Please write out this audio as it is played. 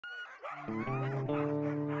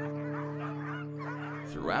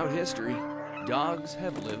Throughout history, dogs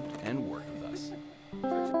have lived and worked with us.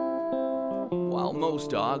 While most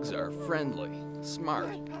dogs are friendly,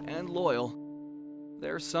 smart, and loyal,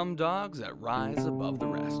 there are some dogs that rise above the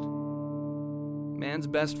rest. Man's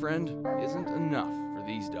best friend isn't enough for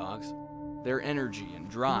these dogs. Their energy and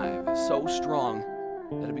drive is so strong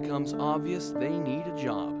that it becomes obvious they need a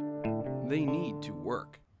job. They need to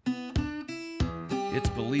work. It's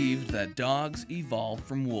believed that dogs evolved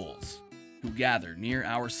from wolves, who gathered near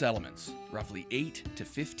our settlements roughly 8,000 to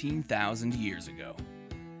 15,000 years ago.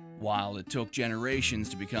 While it took generations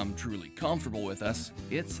to become truly comfortable with us,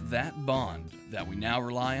 it's that bond that we now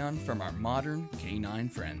rely on from our modern canine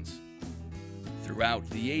friends. Throughout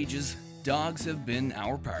the ages, dogs have been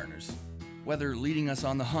our partners, whether leading us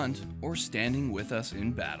on the hunt or standing with us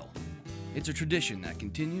in battle. It's a tradition that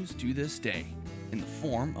continues to this day in the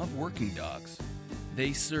form of working dogs.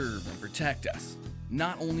 They serve and protect us,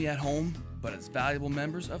 not only at home, but as valuable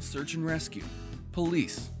members of search and rescue,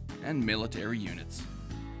 police, and military units.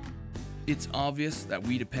 It's obvious that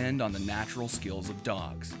we depend on the natural skills of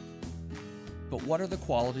dogs. But what are the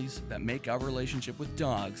qualities that make our relationship with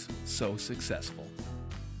dogs so successful?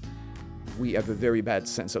 We have a very bad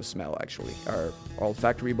sense of smell, actually. Our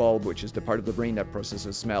olfactory bulb, which is the part of the brain that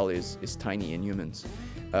processes smell, is tiny in humans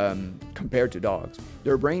compared to dogs.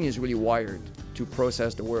 Their brain is really wired to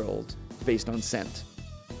process the world based on scent.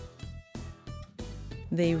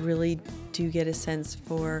 They really do get a sense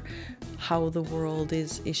for how the world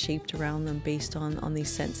is shaped around them based on these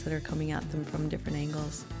scents that are coming at them from different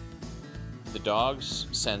angles. The dog's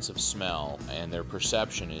sense of smell and their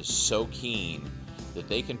perception is so keen that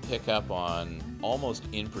they can pick up on almost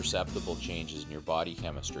imperceptible changes in your body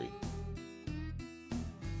chemistry.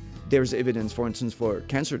 There's evidence, for instance, for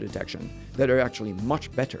cancer detection that are actually much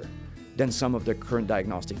better than some of the current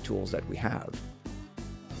diagnostic tools that we have.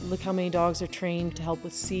 Look how many dogs are trained to help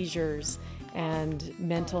with seizures and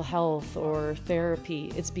mental health or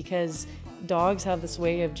therapy. It's because dogs have this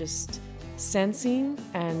way of just sensing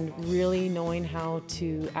and really knowing how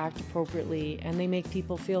to act appropriately, and they make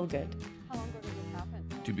people feel good. How long ago did this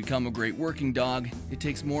happen? To become a great working dog, it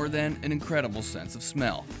takes more than an incredible sense of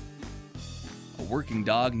smell. A working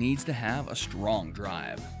dog needs to have a strong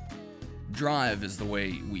drive. Drive is the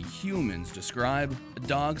way we humans describe a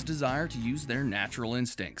dog's desire to use their natural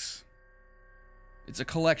instincts. It's a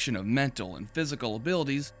collection of mental and physical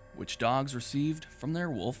abilities which dogs received from their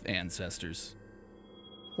wolf ancestors.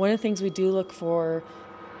 One of the things we do look for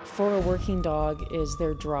a working dog is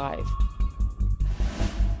their drive.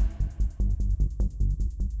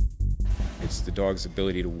 It's the dog's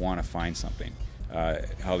ability to want to find something,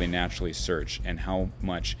 how they naturally search, and how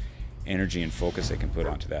much energy and focus they can put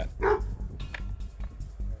onto that.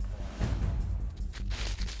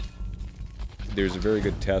 There's a very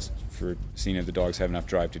good test for seeing if the dogs have enough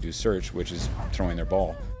drive to do search, which is throwing their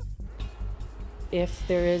ball. If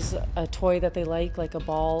there is a toy that they like a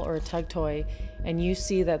ball or a tug toy, and you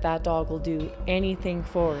see that that dog will do anything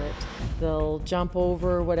for it, they'll jump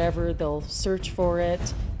over whatever, they'll search for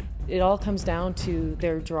it. It all comes down to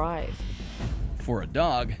their drive. For a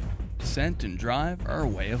dog, scent and drive are a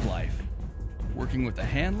way of life. Working with a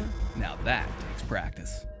handler, now that takes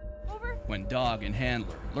practice. When dog and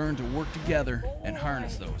handler learn to work together and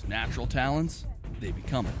harness those natural talents, they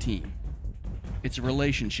become a team. It's a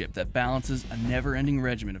relationship that balances a never-ending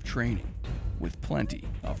regimen of training with plenty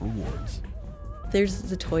of rewards. There's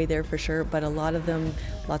the toy there for sure, but a lot of them,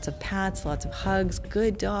 lots of pats, lots of hugs,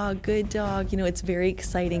 good dog, good dog. You know, it's very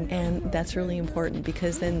exciting, and that's really important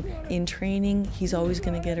because then in training, he's always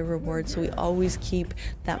going to get a reward, so we always keep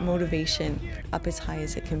that motivation up as high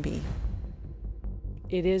as it can be.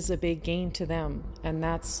 It is a big gain to them, and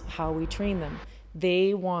that's how we train them.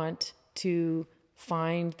 They want to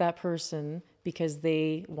find that person because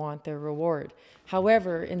they want their reward.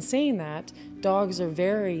 However, in saying that, dogs are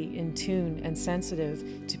very in tune and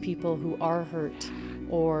sensitive to people who are hurt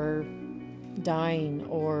or dying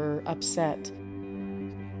or upset.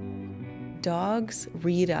 Dogs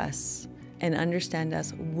read us and understand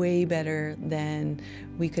us way better than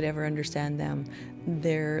we could ever understand them.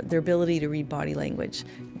 Their ability to read body language,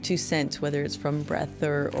 to sense whether it's from breath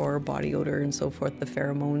or body odor and so forth, the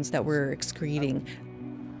pheromones that we're excreting.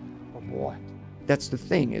 Oh boy. That's the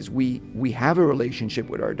thing, is we have a relationship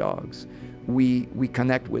with our dogs. We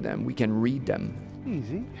connect with them, we can read them.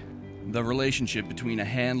 Easy. The relationship between a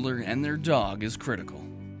handler and their dog is critical.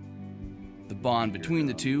 The bond between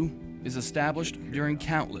the two is established during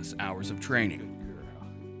countless hours of training.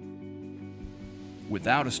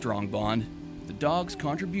 Without a strong bond, the dog's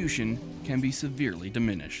contribution can be severely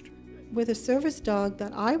diminished. With a service dog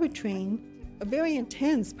that I would train, a very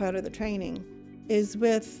intense part of the training is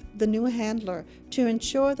with the new handler to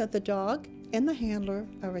ensure that the dog and the handler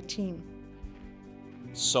are a team.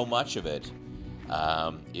 So much of it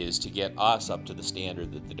is to get us up to the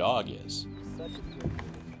standard that the dog is.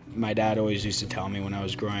 My dad always used to tell me when I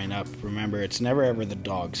was growing up, remember, it's never ever the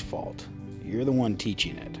dog's fault. You're the one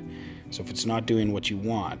teaching it. So if it's not doing what you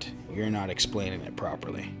want, you're not explaining it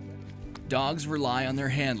properly. Dogs rely on their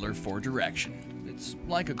handler for direction. It's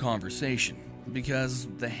like a conversation, because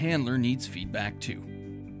the handler needs feedback too.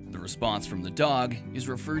 The response from the dog is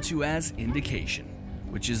referred to as indication,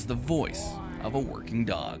 which is the voice of a working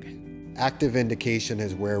dog. Active indication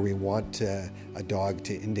is where we want a dog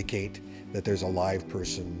to indicate that there's a live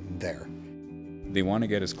person there. They want to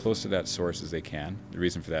get as close to that source as they can. The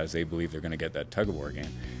reason for that is they believe they're going to get that tug-of-war game,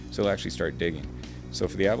 so they'll actually start digging. So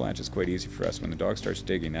for the avalanche, it's quite easy for us. When the dog starts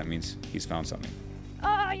digging, that means he's found something.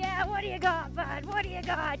 Oh yeah, what do you got, bud? What do you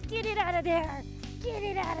got? Get it out of there. Get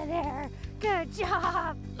it out of there. Good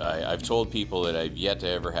job. I've told people that I've yet to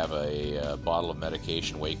ever have a bottle of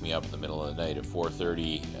medication wake me up in the middle of the night at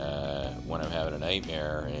 4:30 when I'm having a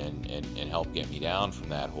nightmare and help get me down from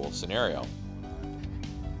that whole scenario.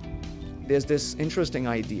 There's this interesting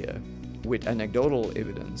idea with anecdotal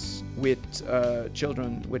evidence with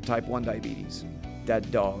children with type 1 diabetes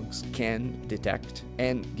that dogs can detect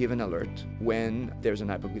and give an alert when there's an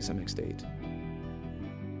hypoglycemic state.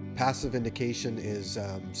 Passive indication is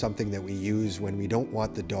something that we use when we don't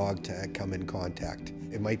want the dog to come in contact.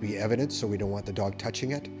 It might be evidence, so we don't want the dog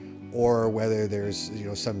touching it, or whether there's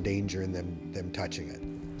some danger in them touching it.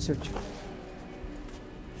 Search.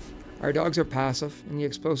 Our dogs are passive in the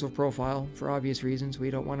explosive profile for obvious reasons. We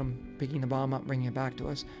don't want them picking the bomb up and bringing it back to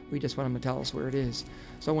us. We just want them to tell us where it is.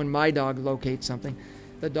 So when my dog locates something,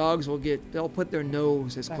 the dogs they'll put their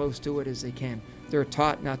nose as close to it as they can. They're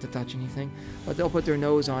taught not to touch anything, but they'll put their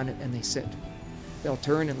nose on it and they sit. They'll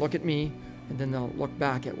turn and look at me, and then they'll look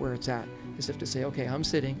back at where it's at, as if to say, okay, I'm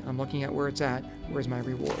sitting, I'm looking at where it's at, where's my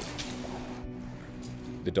reward?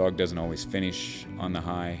 The dog doesn't always finish on the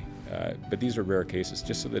high, but these are rare cases,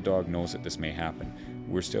 just so the dog knows that this may happen.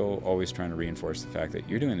 We're still always trying to reinforce the fact that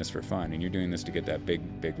you're doing this for fun, and you're doing this to get that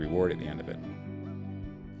big reward at the end of it.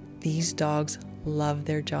 These dogs love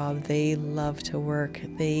their job. They love to work.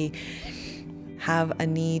 They have a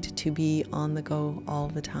need to be on the go all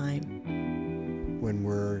the time. When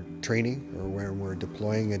we're training or when we're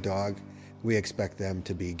deploying a dog, we expect them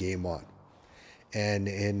to be game on. And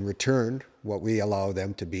in return, what we allow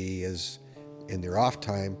them to be is, in their off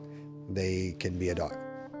time, they can be a dog.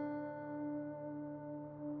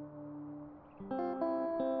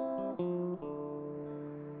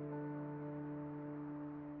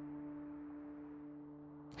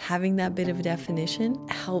 Having that bit of a definition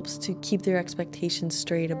helps to keep their expectations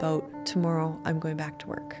straight about tomorrow I'm going back to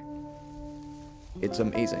work. It's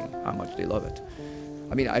amazing how much they love it.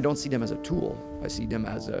 I mean, I don't see them as a tool. I see them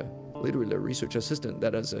as literally a research assistant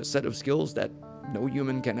that has a set of skills that no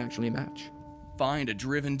human can actually match. Find a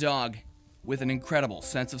driven dog with an incredible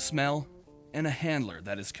sense of smell and a handler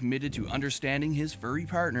that is committed to understanding his furry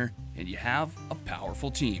partner, and you have a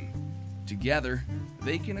powerful team. Together,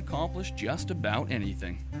 they can accomplish just about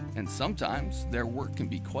anything, and sometimes their work can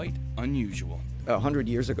be quite unusual. 100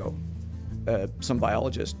 years ago, some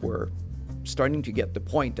biologists were starting to get the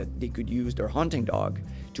point that they could use their hunting dog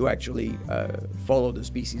to actually follow the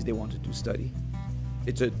species they wanted to study.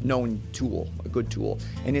 It's a known tool, a good tool,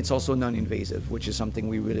 and it's also non-invasive, which is something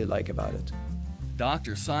we really like about it.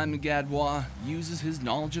 Dr. Simon Gadbois uses his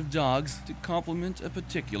knowledge of dogs to complement a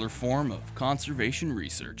particular form of conservation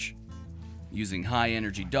research. Using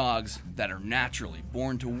high-energy dogs that are naturally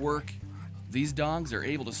born to work, these dogs are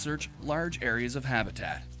able to search large areas of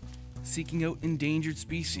habitat, seeking out endangered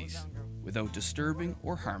species without disturbing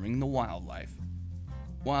or harming the wildlife.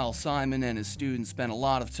 While Simon and his students spend a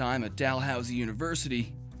lot of time at Dalhousie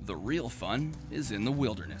University, the real fun is in the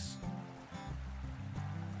wilderness.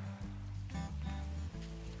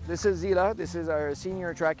 This is Zila. This is our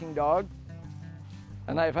senior tracking dog.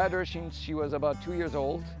 And I've had her since she was about 2 years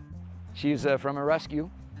old. She's from a rescue.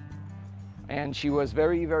 And she was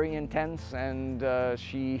very, very intense, and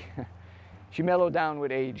she mellowed down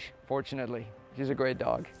with age, fortunately. She's a great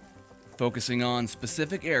dog. Focusing on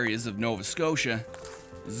specific areas of Nova Scotia,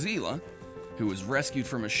 Zila, who was rescued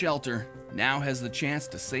from a shelter, now has the chance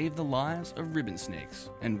to save the lives of ribbon snakes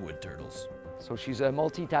and wood turtles. So she's a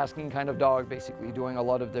multitasking kind of dog, basically doing a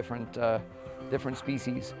lot of different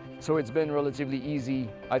species. So it's been relatively easy.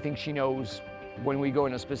 I think she knows when we go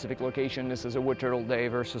in a specific location, this is a wood turtle day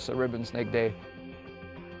versus a ribbon snake day.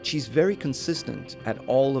 She's very consistent at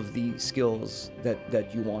all of the skills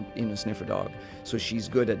that you want in a sniffer dog. So she's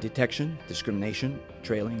good at detection, discrimination,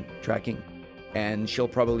 trailing, tracking, and she'll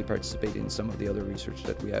probably participate in some of the other research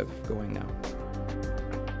that we have going now.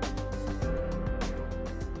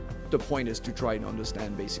 The point is to try and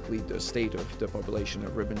understand basically the state of the population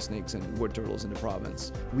of ribbon snakes and wood turtles in the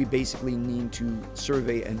province. We basically need to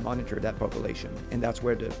survey and monitor that population, and that's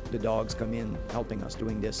where the dogs come in, helping us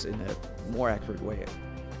doing this in a more accurate way.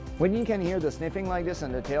 When you can hear the sniffing like this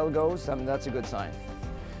and the tail goes, that's a good sign.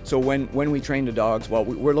 So when we train the dogs, well,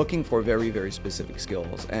 we're looking for very, very specific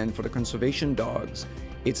skills. And for the conservation dogs,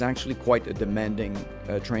 it's actually quite a demanding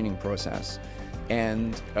training process.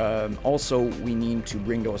 And also we need to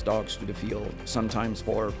bring those dogs to the field, sometimes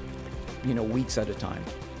for, weeks at a time.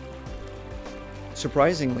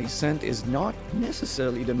 Surprisingly, scent is not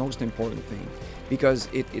necessarily the most important thing, because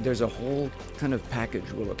there's a whole kind of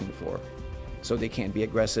package we're looking for. So they can't be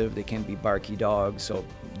aggressive, they can't be barky dogs, so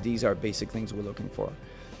these are basic things we're looking for.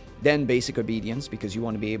 Then basic obedience, because you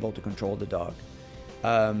want to be able to control the dog.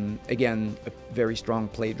 Again, a very strong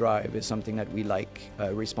play drive is something that we like,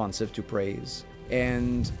 responsive to praise.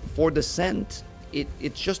 And for the scent,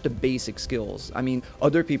 it's just the basic skills. I mean,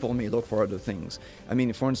 other people may look for other things. I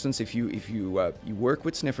mean, for instance, if you work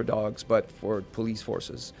with sniffer dogs, but for police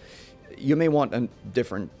forces, you may want a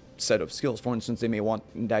different set of skills. For instance, they may want,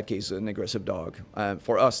 in that case, an aggressive dog.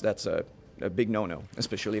 For us, that's a big no-no,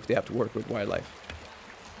 especially if they have to work with wildlife.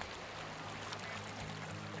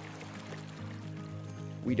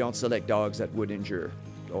 We don't select dogs that would injure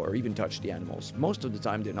or even touch the animals. Most of the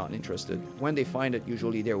time, they're not interested. When they find it,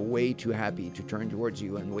 usually they're way too happy to turn towards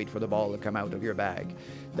you and wait for the ball to come out of your bag.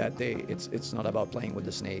 It's not about playing with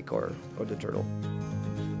the snake or the turtle.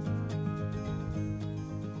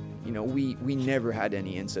 We never had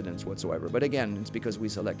any incidents whatsoever. But again, it's because we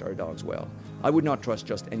select our dogs well. I would not trust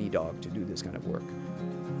just any dog to do this kind of work.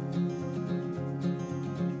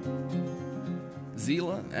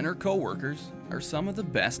 Zila and her co-workers are some of the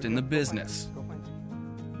best in the business.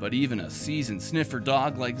 But even a seasoned sniffer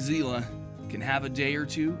dog like Zila can have a day or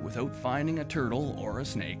two without finding a turtle or a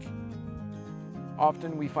snake.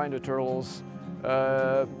 Often we find the turtles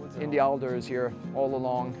in the alders here all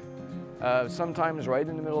along. Sometimes right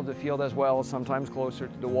in the middle of the field as well, sometimes closer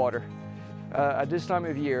to the water. At this time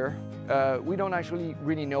of year, we don't actually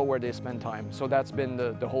really know where they spend time. So that's been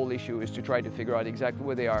the whole issue, is to try to figure out exactly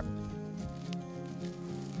where they are.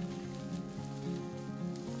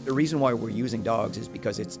 The reason why we're using dogs is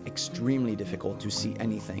because it's extremely difficult to see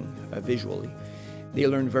anything visually. They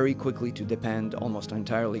learn very quickly to depend almost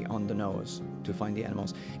entirely on the nose to find the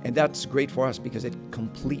animals. And that's great for us because it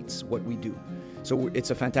completes what we do. So it's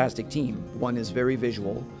a fantastic team. One is very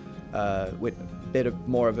visual, with a bit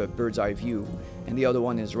more of a bird's eye view, and the other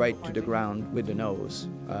one is right to the ground with the nose.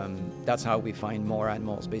 That's how we find more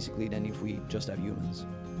animals, basically, than if we just have humans.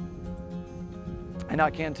 And I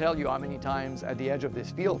can't tell you how many times at the edge of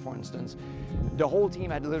this field, for instance, the whole team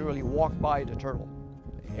had literally walked by the turtle,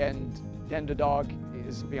 and then the dog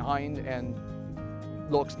is behind and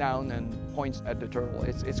looks down and points at the turtle.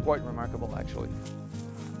 It's quite remarkable, actually.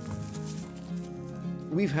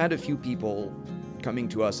 We've had a few people coming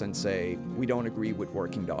to us and say, we don't agree with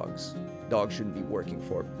working dogs. Dogs shouldn't be working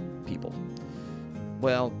for people.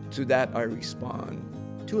 Well, to that I respond,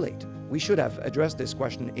 too late. We should have addressed this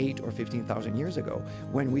question 8,000 or 15,000 years ago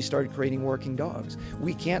when we started creating working dogs.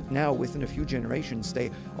 We can't now, within a few generations,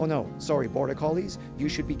 say, oh no, sorry, border collies, you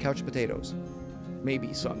should be couch potatoes.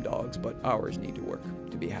 Maybe some dogs, but ours need to work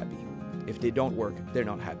to be happy. If they don't work, they're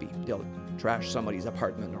not happy. They'll trash somebody's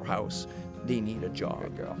apartment or house. They need a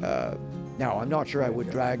job. Now, I'm not sure I would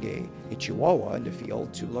drag a Chihuahua in the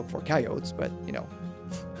field to look for coyotes, but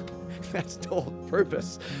that's the whole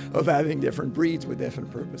purpose of having different breeds with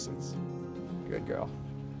different purposes. Good girl.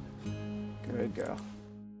 Good girl.